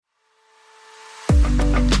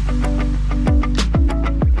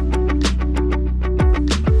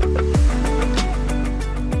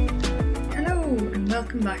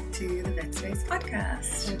back to the Vet Space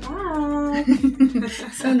podcast. Ta-da.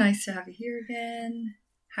 So nice to have you here again.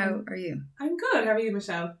 How are you? I'm good. How are you,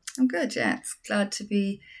 Michelle? I'm good, yeah. It's glad to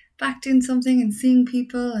be back doing something and seeing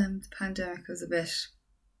people. The pandemic was a bit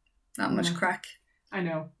not much crack. I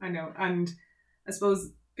know. And I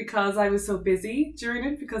suppose because I was so busy during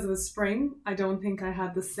it, because it was spring, I don't think I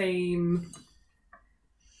had the same,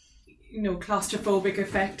 claustrophobic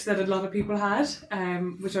effect that a lot of people had,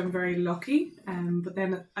 which I'm very lucky. But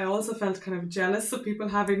then I also felt kind of jealous of people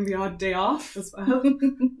having the odd day off as well.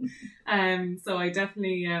 So I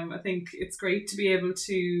definitely, I think it's great to be able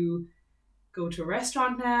to go to a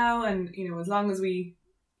restaurant now, and as long as we,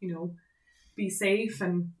 be safe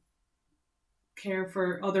and care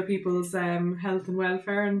for other people's health and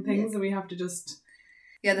welfare and things, and we have to just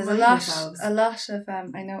there's a lot of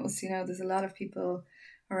I notice there's a lot of people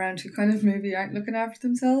around who kind of maybe aren't looking after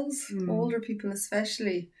themselves, older people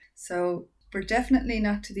especially. So we're definitely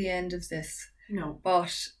not to the end of this. No,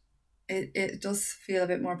 but it does feel a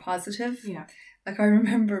bit more positive. Yeah, like I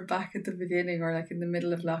remember back at the beginning or like in the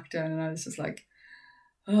middle of lockdown, and I was just like,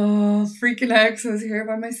 freaking out because I was here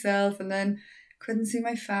by myself, and then couldn't see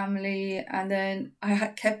my family, and then I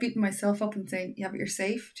kept beating myself up and saying, yeah, but you're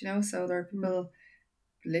safe, so there are people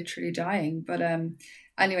literally dying. But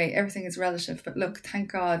anyway, everything is relative. But look,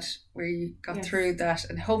 thank God we got through that,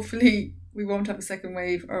 and hopefully we won't have a second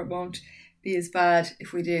wave, or it won't be as bad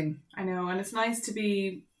if we do. I know, and it's nice to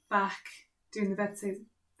be back doing the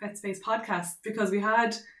Vet Space podcast, because we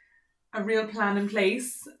had a real plan in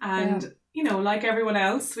place, and like everyone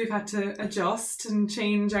else, we've had to adjust and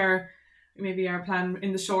change our plan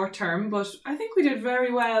in the short term, but I think we did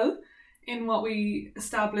very well in what we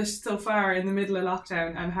established so far in the middle of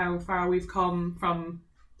lockdown, and how far we've come from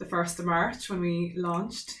the 1st of March when we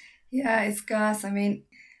launched. Yeah, it's gas. I mean,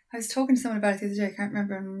 I was talking to someone about it the other day, I can't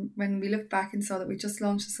remember, when we looked back and saw that we just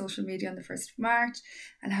launched the social media on the 1st of March,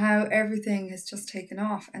 and how everything has just taken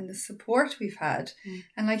off, and the support we've had.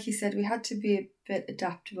 And like you said, we had to be a bit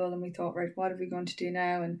adaptable, and we thought, right, what are we going to do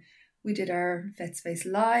now? And we did our Vet Space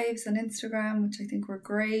lives on Instagram, which I think were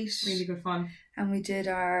great. Really good fun. And we've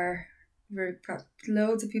got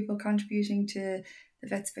loads of people contributing to the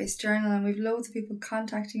Vet Space journal, and we've loads of people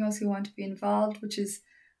contacting us who want to be involved, which is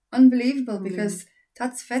unbelievable, because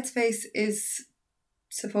that's Vet Space is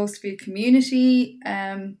supposed to be a community,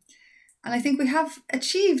 and I think we have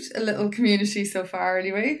achieved a little community so far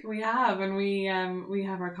anyway. We have, and we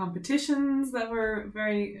have our competitions that were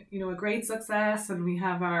very, a great success, and we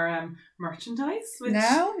have our merchandise, which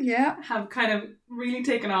have kind of really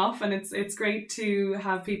taken off, and it's great to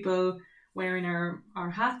have people wearing our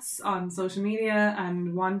hats on social media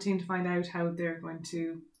and wanting to find out how they're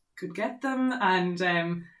could get them, and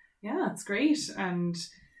it's great. And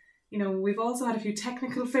we've also had a few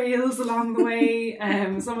technical fails along the way.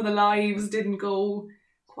 Some of the lives didn't go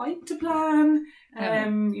quite to plan.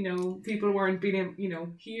 People weren't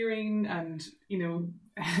being, hearing, and,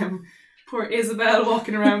 poor Isabel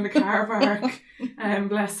walking around the car park,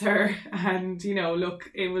 bless her. And, look,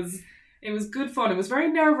 it was good fun. It was very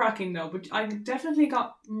nerve-wracking though, but I definitely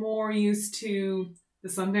got more used to the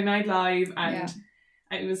Sunday Night Live, and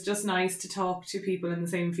it was just nice to talk to people in the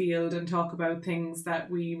same field and talk about things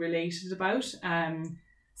that we related about.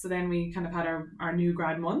 So then we kind of had our new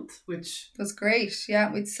grad month, which was great.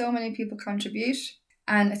 Yeah, we had so many people contribute.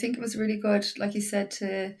 And I think it was really good, like you said,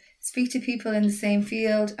 to speak to people in the same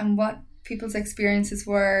field and what people's experiences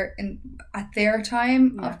were at their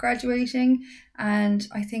time of graduating. And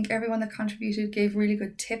I think everyone that contributed gave really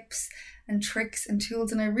good tips and tricks and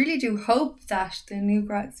tools, and I really do hope that the new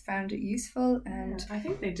grads found it useful, and I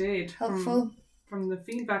think they did, helpful from the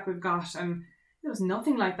feedback we've got. And there was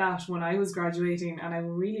nothing like that when I was graduating, and I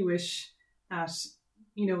really wish that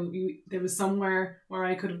there was somewhere where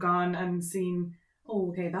I could have gone and seen,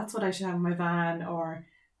 that's what I should have in my van, or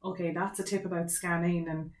that's a tip about scanning.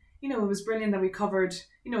 And it was brilliant that we covered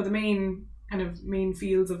the main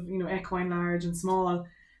fields of equine, large and small,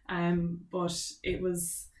 but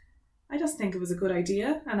I just think it was a good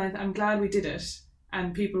idea, and I'm glad we did it,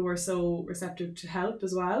 and people were so receptive to help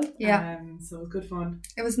as well. So it was good fun.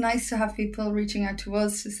 It was nice to have people reaching out to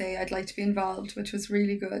us to say, I'd like to be involved, which was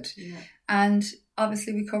really good. And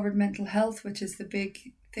obviously we covered mental health, which is the big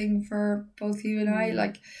thing for both you and I.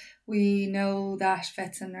 Like, we know that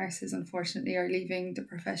vets and nurses unfortunately are leaving the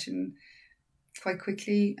profession quite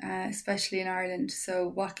quickly, especially in Ireland. So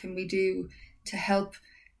what can we do to help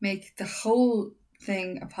make the whole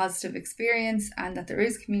thing a positive experience, and that there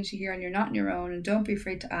is community here and you're not on your own, and don't be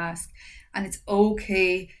afraid to ask, and it's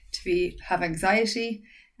okay to have anxiety,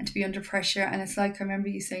 and to be under pressure. And it's like, I remember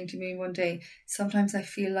you saying to me one day, sometimes I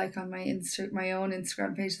feel like on my own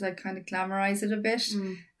Instagram pages, I kind of glamorize it a bit.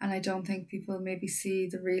 And I don't think people maybe see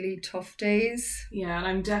the really tough days. Yeah, and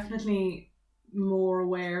I'm definitely more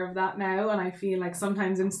aware of that now. And I feel like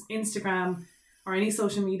sometimes Instagram or any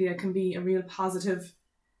social media can be a real positive,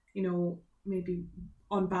 you know, maybe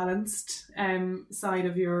unbalanced side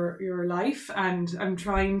of your life. And I'm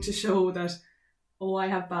trying to show that, I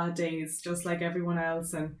have bad days just like everyone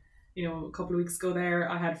else. And you know, a couple of weeks ago there,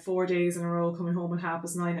 I had 4 days in a row coming home at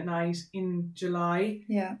 9:30 at night in July.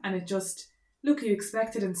 Yeah. And it just, look, you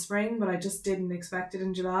expect it in spring, but I just didn't expect it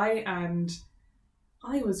in July. And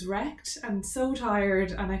I was wrecked and so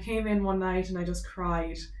tired. And I came in one night and I just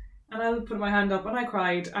cried. And I put my hand up and I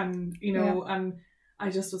cried. And, you know, and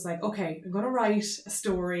I just was like, okay, I'm going to write a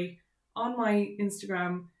story on my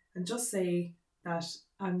Instagram and just say that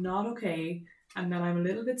I'm not okay and that I'm a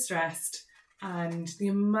little bit stressed. And the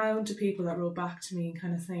amount of people that wrote back to me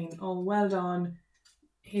kind of saying, oh, well done,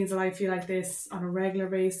 Hazel, I feel like this on a regular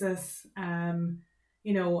basis.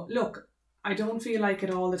 You know, look, I don't feel like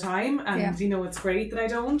it all the time. And, you know, it's great that I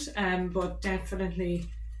don't. But definitely,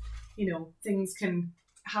 you know, things can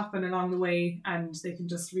happen along the way and they can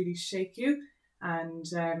just really shake you. And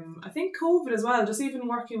I think COVID as well, just even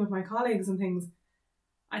working with my colleagues and things,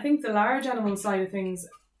 I think the large animal side of things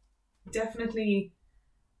definitely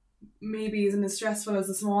maybe isn't as stressful as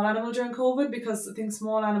the small animal during COVID, because I think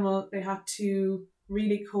small animal, they had to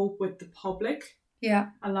really cope with the public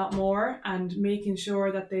a lot more and making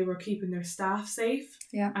sure that they were keeping their staff safe.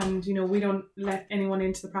 And you know, we don't let anyone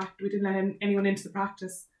into the practice. We didn't let anyone into the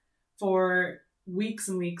practice for weeks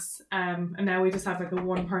and weeks. And now we just have like a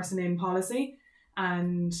 1 person in policy.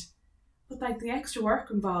 But like the extra work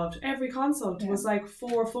involved, every consult was like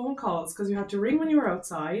 4 phone calls, because you had to ring when you were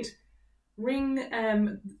outside, ring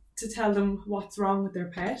to tell them what's wrong with their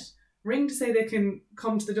pet, ring to say they can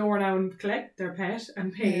come to the door now and collect their pet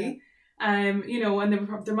and pay. You know, and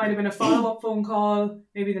there might have been a follow-up phone call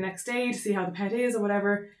maybe the next day to see how the pet is or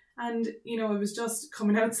whatever. And, you know, it was just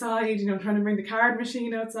coming outside, you know, trying to bring the card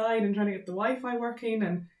machine outside and trying to get the Wi-Fi working,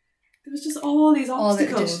 and there was just all these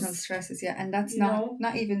obstacles. All the additional stresses, and that's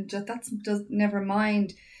not even just, never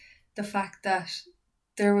mind the fact that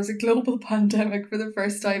there was a global pandemic for the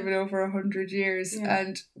first time in over 100 years,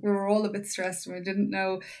 and we were all a bit stressed and we didn't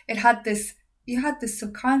know. You had this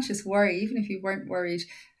subconscious worry, even if you weren't worried.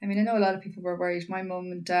 I mean, I know a lot of people were worried. My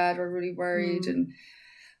mum and dad were really worried, and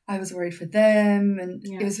I was worried for them, and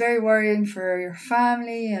it was very worrying for your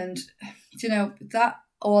family, and you know, that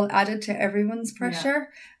all added to everyone's pressure.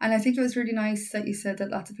 And I think it was really nice that you said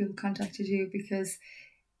that lots of people contacted you, because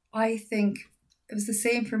I think it was the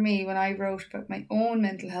same for me when I wrote about my own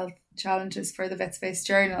mental health challenges for the VetSpace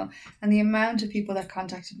Journal, and the amount of people that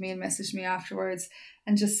contacted me and messaged me afterwards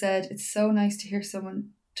and just said it's so nice to hear someone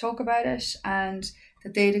talk about it and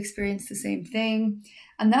that they'd experienced the same thing.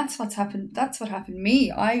 And that's what happened to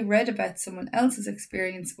me. I read about someone else's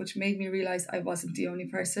experience, which made me realise I wasn't the only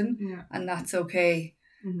person, and that's okay.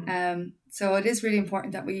 So it is really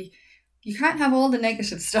important that you can't have all the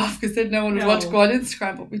negative stuff, because then no one would want to go on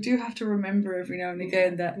Instagram, but we do have to remember every now and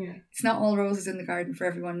again that it's not all roses in the garden for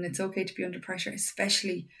everyone, and it's okay to be under pressure,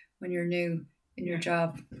 especially when you're new in your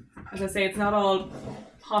job. As I say, it's not all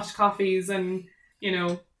hot coffees and, you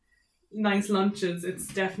know, nice lunches. It's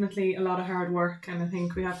definitely a lot of hard work, and I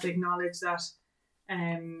think we have to acknowledge that.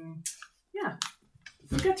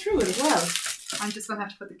 We'll get through it as well. I'm just going to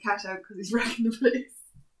have to put the cat out because he's wrecking the place.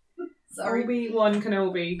 Sorry. Obi-Wan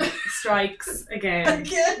Kenobi strikes again.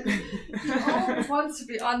 He always wants to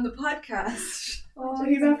be on the podcast. So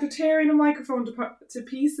he's after tearing a microphone to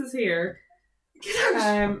pieces here.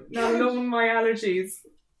 Not alone my allergies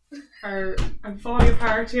I'm falling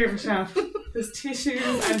apart here, Michelle. There's tissues,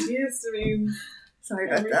 antihistamines. Sorry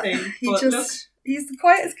about everything. That. He's the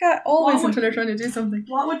quietest cat always until they're trying to do something.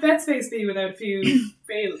 What would VetSpace be without a few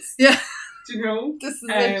fails? Yeah. Do you know? This is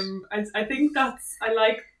it. I think I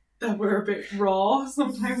like that we're a bit raw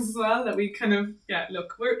sometimes as well, that we kind of,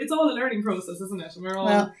 it's all a learning process, isn't it? And we're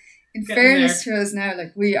all in fairness to us now,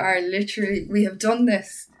 like we have done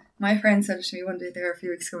this. My friend said it to me one day there a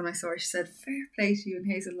few weeks ago when I saw her. She said, fair play to you and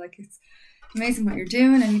Hazel, like it's amazing what you're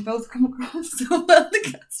doing and you both come across so well.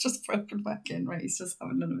 The cat's just broken back in, right? He's just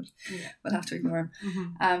having none of it. We'll have to ignore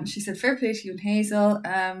him. She said, fair play to you and Hazel.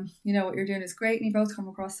 You know, what you're doing is great and you both come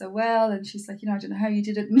across so well. And she's like, you know, I don't know how you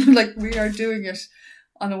did it. And like, we are doing it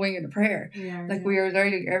on a wing and a prayer. We are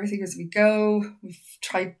learning everything as we go. We've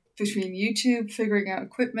tried between YouTube, figuring out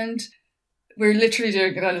equipment. We're literally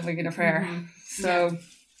doing it on a wing and a prayer. So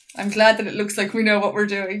I'm glad that it looks like we know what we're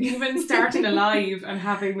doing. Even starting a live and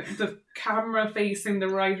having the camera facing the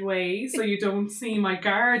right way so you don't see my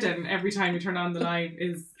garden every time you turn on the live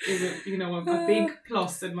is a big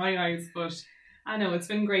plus in my eyes. But I know it's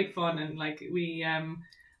been great fun, and like we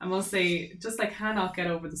I must say, just like cannot get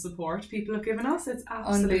over the support people have given us. It's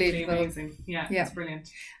absolutely amazing. Yeah, it's brilliant.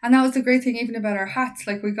 And that was the great thing even about our hats.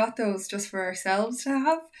 Like we got those just for ourselves to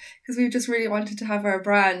have, because we just really wanted to have our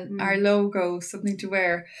brand, our logo, something to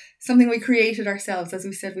wear, something we created ourselves. As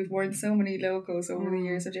we said, we've worn so many logos over the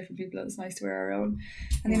years of different people. It was nice to wear our own.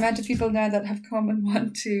 And the amount of people now that have come and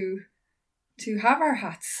want to have our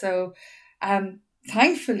hats. So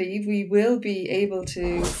thankfully, we will be able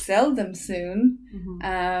to sell them soon.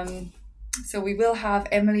 So we will have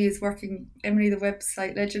Emily, the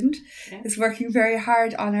website legend, is working very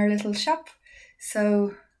hard on our little shop.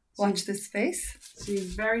 So watch this space.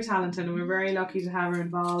 She's very talented, and we're very lucky to have her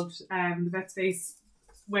involved. The VetSpace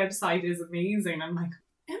website is amazing. I'm like,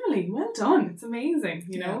 Emily, well done. It's amazing,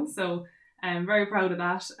 you know. So I'm very proud of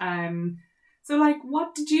that. So like,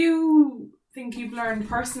 what did you think you've learned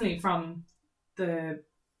personally from the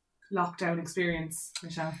lockdown experience,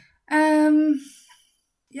 Michelle?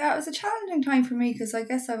 Yeah, it was a challenging time for me because I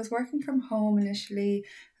guess I was working from home initially,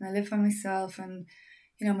 and I lived by myself, and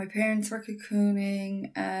my parents were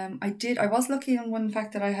cocooning. I was lucky in one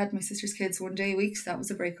fact that I had my sister's kids 1 day a week, so that was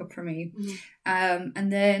a breakup for me. And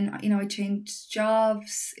then I changed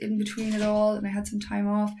jobs in between it all, and I had some time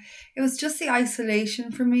off. It was just the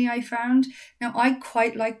isolation for me, I found. Now I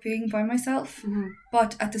quite like being by myself,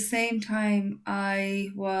 but at the same time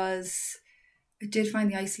I did find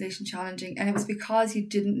the isolation challenging, and it was because you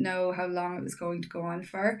didn't know how long it was going to go on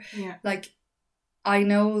for. Like, I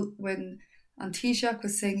know when Taoiseach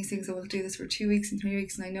was saying these things, we'll do this for 2 weeks and 3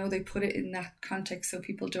 weeks, and I know they put it in that context so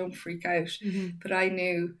people don't freak out. But I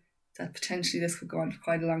knew that potentially this could go on for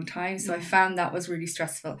quite a long time, so I found that was really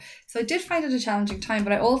stressful. So I did find it a challenging time,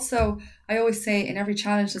 but I always say in every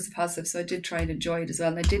challenge there's a positive, so I did try and enjoy it as well,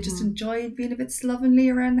 and I did just enjoy being a bit slovenly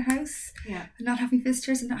around the house, and not having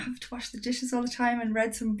visitors and not having to wash the dishes all the time, and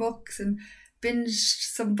read some books and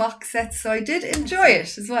binged some box sets, so I did enjoy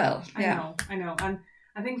it as well. I know, and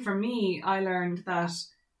I think for me, I learned that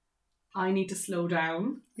I need to slow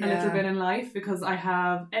down a little bit in life, because I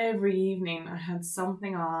have every evening I had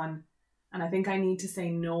something on, and I think I need to say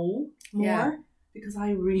no more, because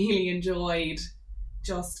I really enjoyed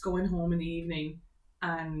just going home in the evening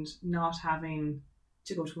and not having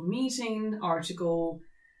to go to a meeting or to go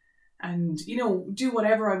and do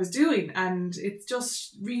whatever I was doing, and it's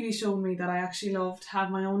just really shown me that I actually love to have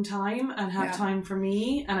my own time and have time for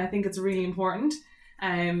me, and I think it's really important.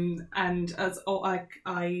 And as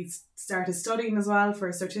I started studying as well for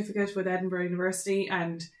a certificate with Edinburgh University,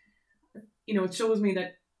 and it shows me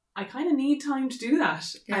that I kind of need time to do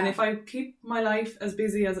that. And if I keep my life as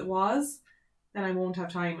busy as it was, then I won't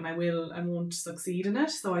have time, and I won't succeed in it.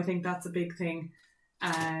 So I think that's a big thing.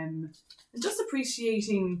 And just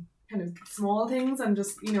appreciating kind of small things, and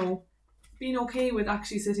just being okay with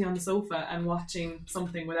actually sitting on the sofa and watching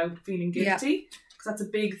something without feeling guilty, because that's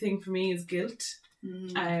a big thing for me, is guilt.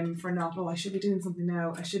 For not, I should be doing something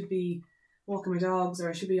now, I should be walking my dogs, or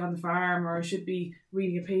I should be on the farm, or I should be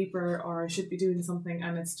reading a paper, or I should be doing something,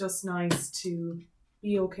 and it's just nice to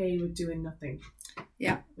be okay with doing nothing,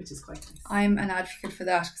 which is quite nice. I'm an advocate for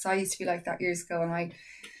that, because I used to be like that years ago, and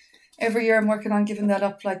every year I'm working on giving that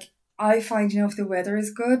up. Like, I find, if the weather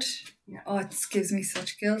is good, it gives me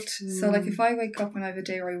such guilt. So like, if I wake up and I have a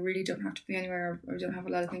day where I really don't have to be anywhere, or don't have a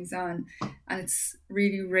lot of things on, and it's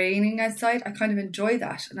really raining outside, I kind of enjoy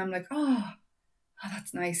that, and I'm like, oh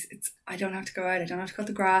that's nice. I don't have to go out, I don't have to cut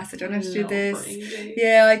the grass, I don't have to do this.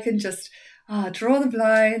 I can just draw the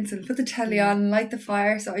blinds and put the telly on and light the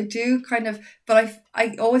fire. So I do kind of, but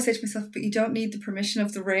I always say to myself, but you don't need the permission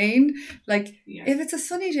of the rain. Like, if it's a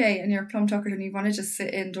sunny day and you're plum tuckered and you want to just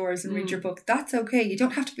sit indoors and read your book, that's okay. You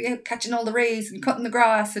don't have to be out catching all the rays and cutting the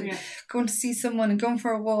grass and going to see someone and going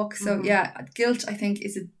for a walk. So guilt, I think,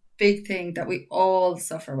 is a big thing that we all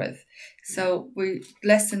suffer with. So we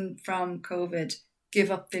lesson from COVID: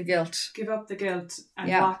 give up the guilt. Give up the guilt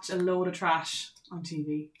and watch a load of trash on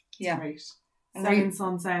TV. It's great. Seven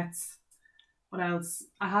Sunsets. What else?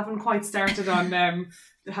 I haven't quite started on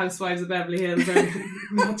the Housewives of Beverly Hills, or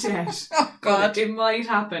not yet. Oh God, it might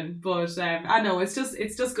happen, but I know it's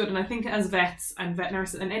just good. And I think as vets and vet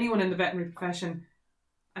nurses and anyone in the veterinary profession,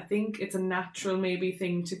 I think it's a natural maybe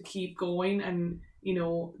thing to keep going, and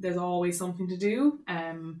there's always something to do.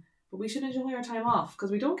 But we should enjoy our time off,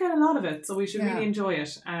 because we don't get a lot of it, so we should really enjoy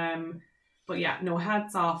it. But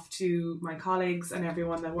hats off to my colleagues and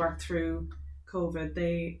everyone that worked through COVID.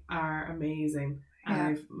 They are amazing.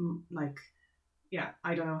 And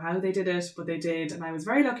I don't know how they did it, but they did. And I was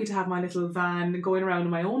very lucky to have my little van going around in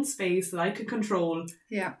my own space that I could control.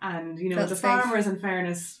 Yeah. And, the farmers, in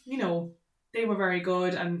fairness, they were very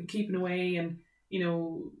good and keeping away. And,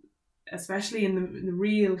 especially in the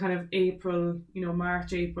real kind of April,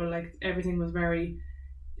 March, April, like everything was very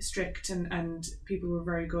strict and people were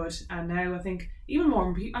very good. And now I think even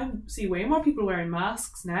more, I see way more people wearing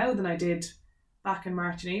masks now than I did back in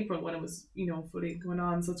March and April when it was, fully going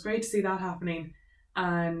on. So it's great to see that happening.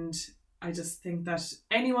 And I just think that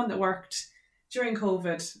anyone that worked during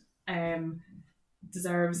COVID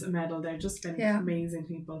deserves a medal. They've just been amazing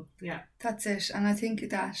people. Yeah. That's it. And I think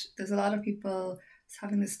that there's a lot of people,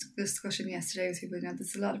 having this discussion yesterday with people,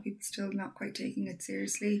 there's a lot of people still not quite taking it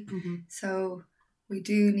seriously. Mm-hmm. So we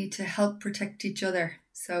do need to help protect each other.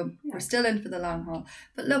 So we're still in for the long haul.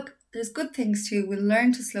 But look, there's good things too. We'll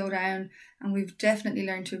learn to slow down, and we've definitely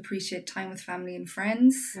learned to appreciate time with family and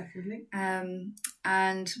friends. Definitely.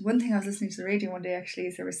 And one thing I was listening to the radio one day actually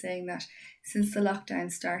is they were saying that since the lockdown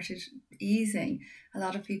started easing, a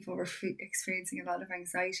lot of people were experiencing a lot of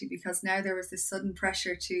anxiety because now there was this sudden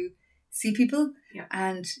pressure to see people,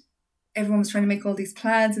 and everyone was trying to make all these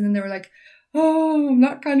plans, and then they were like, oh, I'm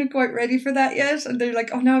not kind of quite ready for that yet. And they're like,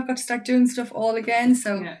 oh, now I've got to start doing stuff all again.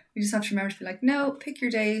 So we just have to remember to be like, no, pick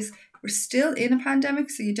your days. We're still in a pandemic,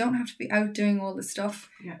 so you don't have to be out doing all this stuff.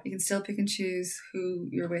 Yeah. You can still pick and choose who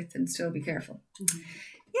you're with and still be careful. Mm-hmm.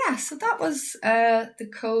 Yeah, so that was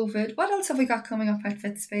the COVID. What else have we got coming up at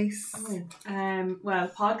FitSpace? Well,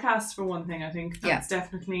 podcasts for one thing, I think. That's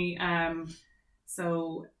definitely...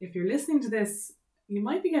 so if you're listening to this, you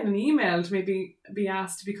might be getting an email to maybe be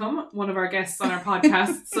asked to become one of our guests on our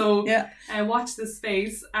podcast. So watch this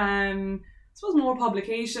space. I suppose more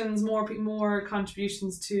publications, more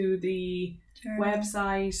contributions to the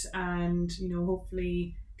website, and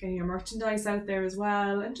hopefully getting your merchandise out there as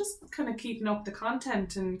well, and just kind of keeping up the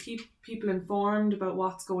content and keep people informed about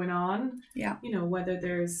what's going on. Yeah. Whether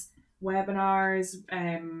there's webinars,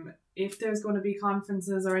 if there's going to be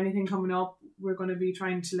conferences or anything coming up, we're going to be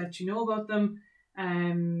trying to let you know about them.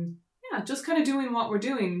 Just kind of doing what we're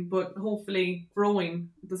doing, but hopefully growing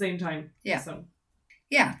at the same time.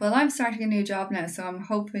 Well, I'm starting a new job now, so I'm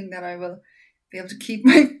hoping that I will be able to keep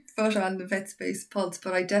my foot on the FitSpace pulse,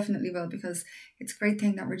 but I definitely will, because it's a great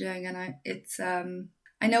thing that we're doing, and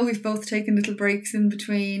I know we've both taken little breaks in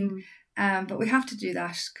between, but we have to do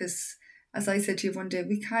that, because as I said to you one day,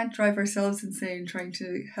 we can't drive ourselves insane trying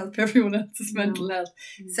to help everyone else's mental health.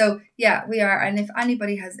 So we are. And if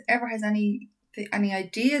anybody has any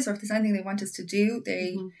ideas, or if there's anything they want us to do,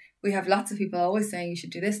 we have lots of people always saying you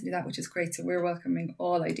should do this and do that, which is great. So we're welcoming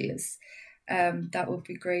all ideas. That would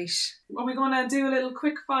be great. Are we going to do a little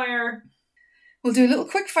quick fire? We'll do a little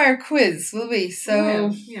quick fire quiz, will we?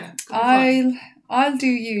 So I'll do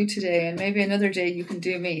you today, and maybe another day you can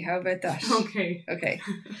do me. How about that? Okay.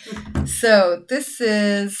 So this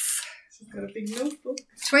is... She's got a big notebook.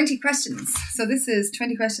 20 questions. So this is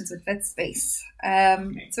 20 questions with FitSpace.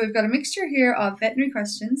 So we've got a mixture here of veterinary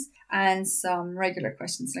questions and some regular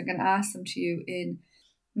questions. And I'm going to ask them to you in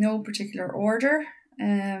no particular order.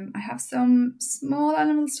 I have some small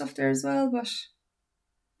animal stuff there as well, but...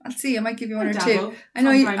 I'll see. I might give you one or two. I know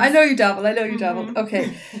you dabble.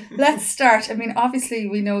 Okay, let's start. I mean, obviously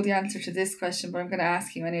we know the answer to this question, but I'm going to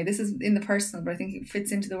ask you anyway. This is in the personal, but I think it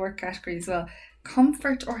fits into the work category as well.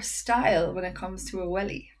 Comfort or style when it comes to a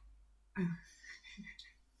wellie?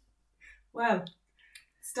 Well,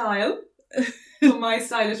 style. But my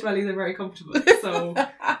stylish wellies are very comfortable. So,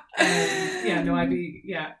 I'd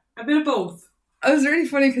be a bit of both. It was really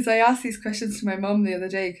funny because I asked these questions to my mum the other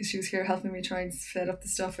day because she was here helping me try and set up the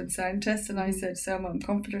stuff and sound test, and I said, so Mum,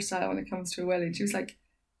 comfort or style when it comes to a wellie? And she was like,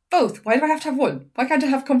 both. Why do I have to have one? Why can't I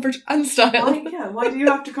have comfort and style? Why do you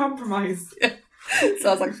have to compromise? So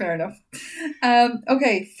I was like, fair enough.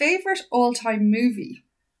 Okay, favourite all-time movie?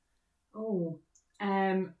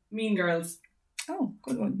 Mean Girls. Oh,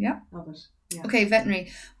 good one, yeah. Love it. Yeah. Okay,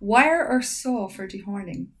 veterinary. Wire or saw for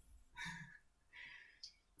dehorning?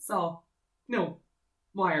 Saw. No,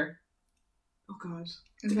 wire. Oh God.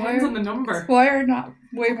 Depends on the number. Is wire not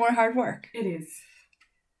way more hard work? It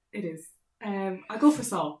is. I'll go for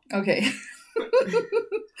saw. Okay.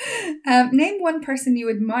 Name one person you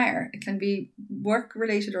admire. It can be work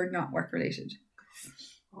related or not work related.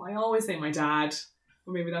 I always say my dad,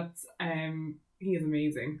 but maybe that's he is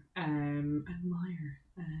amazing. Admire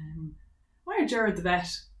Jared the vet,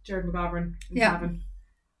 Jared McGovern in Cavan.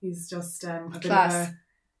 He's just a bit of a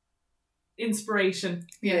inspiration.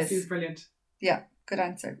 Yes, he's brilliant. Yeah, good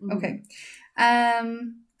answer. Okay.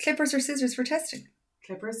 Clippers or scissors for testing?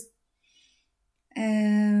 Clippers.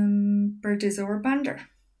 Burdizzo or Bandar?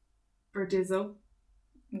 Burdizzo.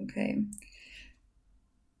 Okay.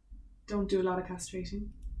 Don't do a lot of castrating.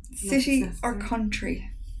 City or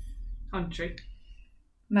country? Country.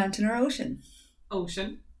 Mountain or ocean?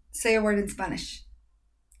 Ocean. Say a word in Spanish.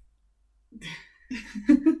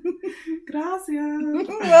 Gracias.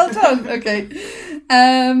 Well done. Okay.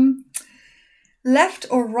 Left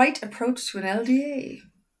or right approach to an LDA?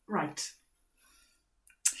 Right.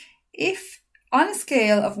 If on a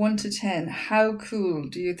scale of 1 to 10, how cool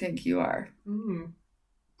do you think you are?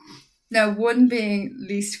 Now, 1 being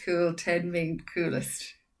least cool, 10 being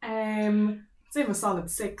coolest. Say I'm a solid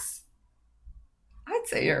 6. I'd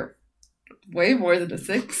say you're way more than a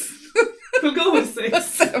 6. We'll go with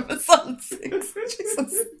 6. I'm a solid 6.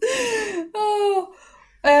 Jesus. Oh.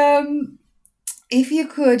 If you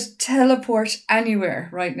could teleport anywhere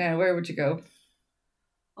right now, where would you go?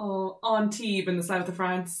 Oh, Antibes in the south of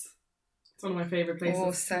France. It's one of my favourite places.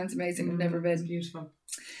 Oh, sounds amazing. I've never been. It's beautiful.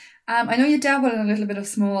 I know you dabble in a little bit of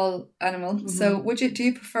small animal. So do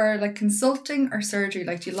you prefer like consulting or surgery?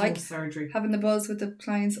 Like, do you like surgery, having the buzz with the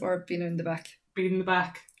clients, or being in the back? Being in the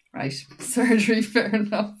back. Right. Surgery, fair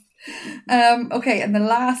enough. Okay, and the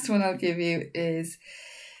last one I'll give you is,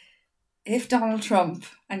 if Donald Trump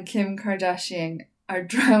and Kim Kardashian are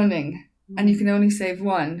drowning and you can only save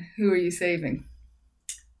one, who are you saving?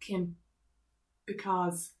 Kim.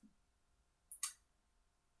 Because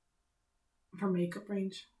of her makeup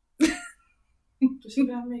range. Does she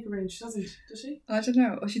even have a makeup range? She doesn't, does she? I don't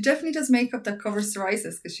know. She definitely does makeup that covers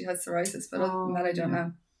psoriasis, because she has psoriasis, but other than that, I don't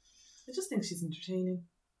know. I just think she's entertaining.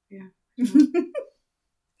 Yeah.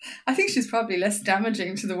 I think she's probably less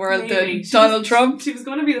damaging to the world than Donald Trump. She was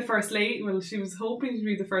going to be the first lady. Well, she was hoping to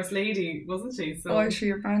be the first lady, wasn't she? So. Oh, sure,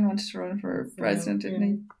 your man wanted to run for president, didn't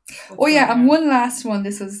he? Oh yeah, and one last one.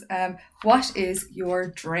 This was, what is your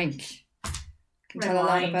drink? Can tell a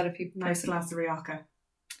lot about a person. Nice glass of Rioja.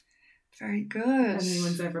 Very good.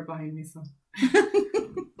 Anyone's ever behind me, so.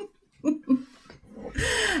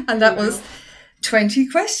 And that was 20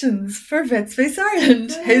 questions for VetSpace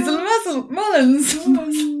Ireland. Hazel Mullins.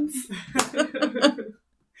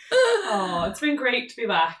 Oh, it's been great to be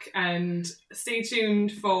back, and stay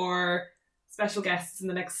tuned for special guests in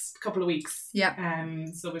the next couple of weeks. Yeah.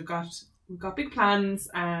 So we've got big plans,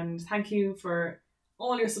 and thank you for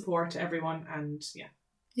all your support to everyone, and yeah.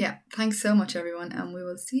 Yeah, thanks so much everyone, and we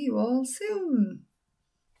will see you all soon.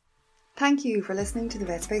 Thank you for listening to the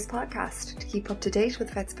VetSpace podcast. To keep up to date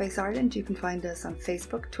with VetSpace Ireland, you can find us on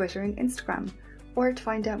Facebook, Twitter and Instagram. Or to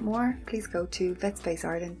find out more, please go to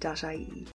vetspaceIreland.ie.